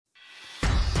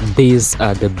These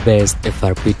are the best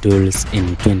FRP tools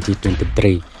in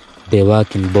 2023. They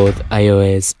work in both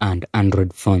iOS and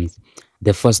Android phones.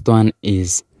 The first one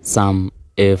is SAM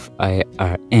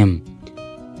FIRM.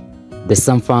 The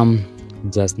SAM farm,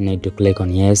 just need to click on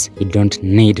yes. You don't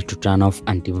need to turn off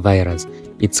antivirus.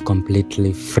 It's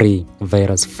completely free,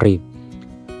 virus free.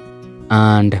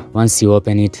 And once you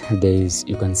open it,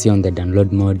 you can see on the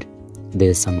download mode,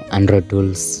 there's some Android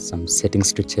tools, some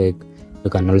settings to check. You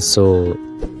can also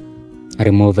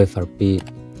remove FRP,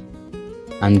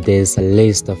 and there's a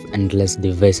list of endless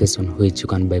devices on which you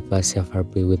can bypass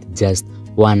FRP with just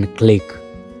one click.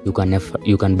 You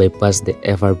can bypass the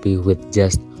FRP with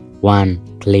just one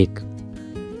click.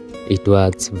 It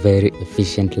works very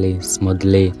efficiently,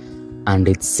 smoothly, and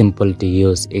it's simple to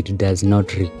use. It does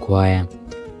not require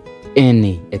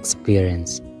any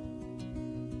experience.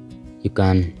 You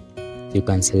can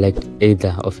select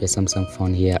either of your Samsung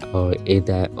phone here or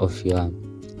either of your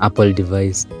Apple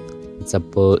device. It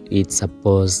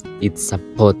supports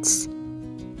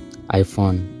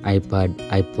iPhone, iPad,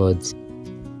 iPods.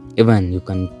 Even you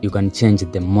can change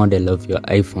the model of your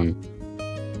iPhone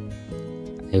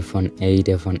 8,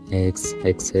 iPhone X,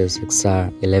 XS,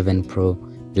 XR, 11 Pro,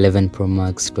 11 Pro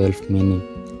Max, 12 Mini.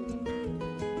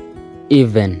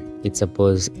 Even it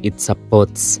supports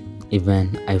even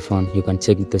iPhone. You can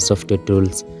check the software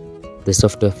tools, the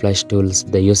software flash tools,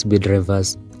 the USB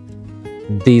drivers.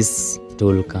 This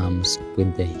tool comes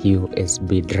with the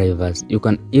USB drivers. You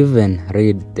can even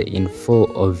read the info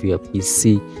of your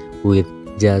PC with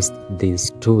just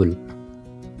this tool.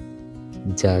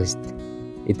 It's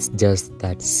just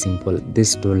that simple.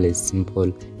 This tool is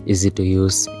simple, easy to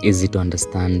use, easy to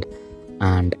understand,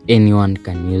 and anyone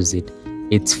can use it.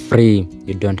 It's free.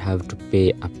 You don't have to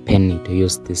pay a penny to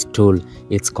use this tool.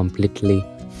 It's completely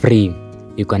free.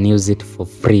 You can use it for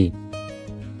free.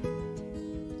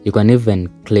 You can even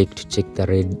click to check the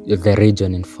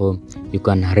region info. You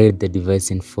can read the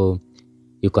device info.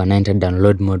 You can enter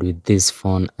download mode with this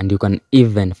phone, and you can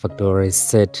even factory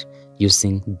reset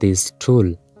using this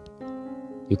tool.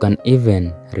 You can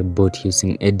even reboot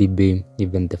using ADB,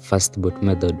 even the fast boot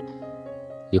method.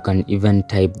 You can even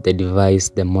type the device,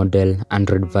 the model,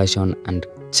 Android version, and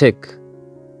check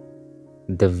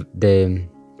the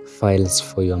files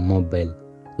for your mobile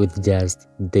with just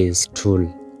this tool.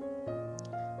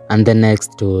 And the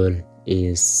next tool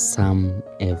is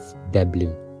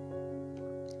SAMFW.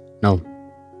 No,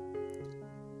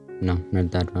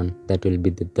 not that one. That will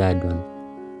be the third one.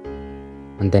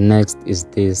 And the next is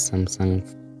this Samsung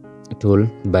tool,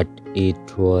 but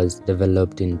it was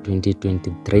developed in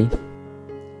 2023.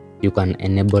 You can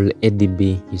enable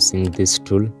ADB using this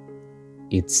tool.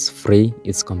 It's free.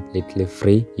 It's completely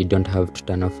free. You don't have to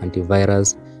turn off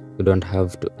antivirus. You don't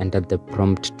have to enter the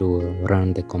prompt to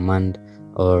run the command,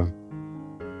 or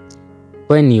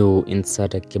when you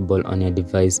insert a cable on your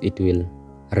device, it will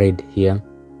read here.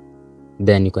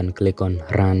 Then you can click on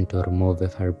run to remove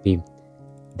FRP.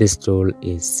 This tool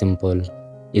is simple,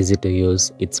 easy to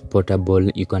use. It's portable.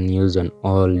 You can use on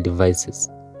all devices.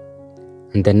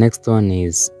 And the next one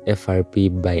is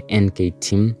FRP by NK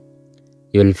Team.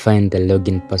 You will find the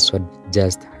login password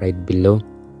just right below.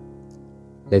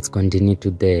 Let's continue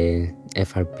to the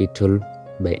FRP tool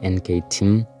by NK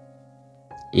Team.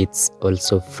 It's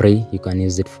also free. You can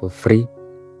use it for free.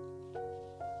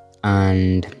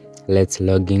 And let's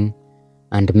log in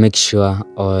and make sure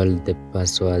all the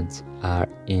passwords are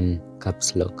in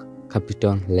caps lock,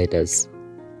 capital letters.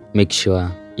 Make sure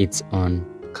it's on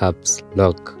caps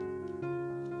lock.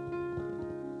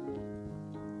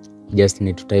 Just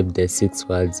need to type the 6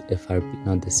 words FRP,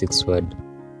 not the 6th word.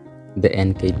 The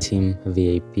NK Team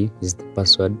VIP is the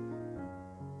password.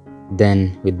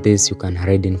 Then with this you can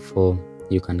read info,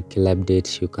 you can kill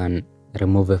update, you can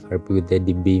remove FRP with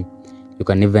ADB, you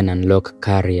can even unlock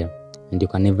carrier, and you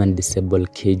can even disable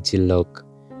KG lock.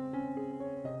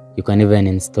 You can even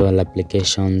install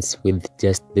applications with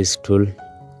just this tool.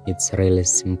 It's really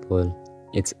simple.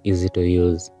 It's easy to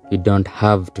use. You don't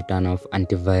have to turn off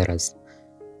antivirus.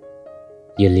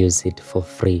 You'll use it for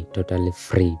free, totally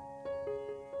free.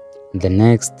 The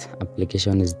next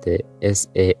application is the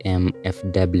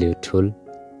SAMFW tool.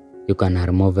 You can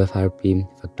remove FRP,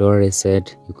 factory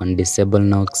reset, you can disable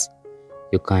Knox,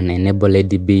 you can enable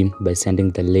ADB by sending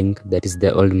the link, that is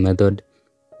the old method.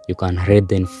 You can read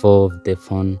the info of the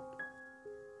phone.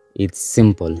 It's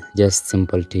simple, just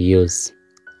simple to use.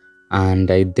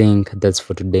 And I think that's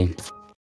for today.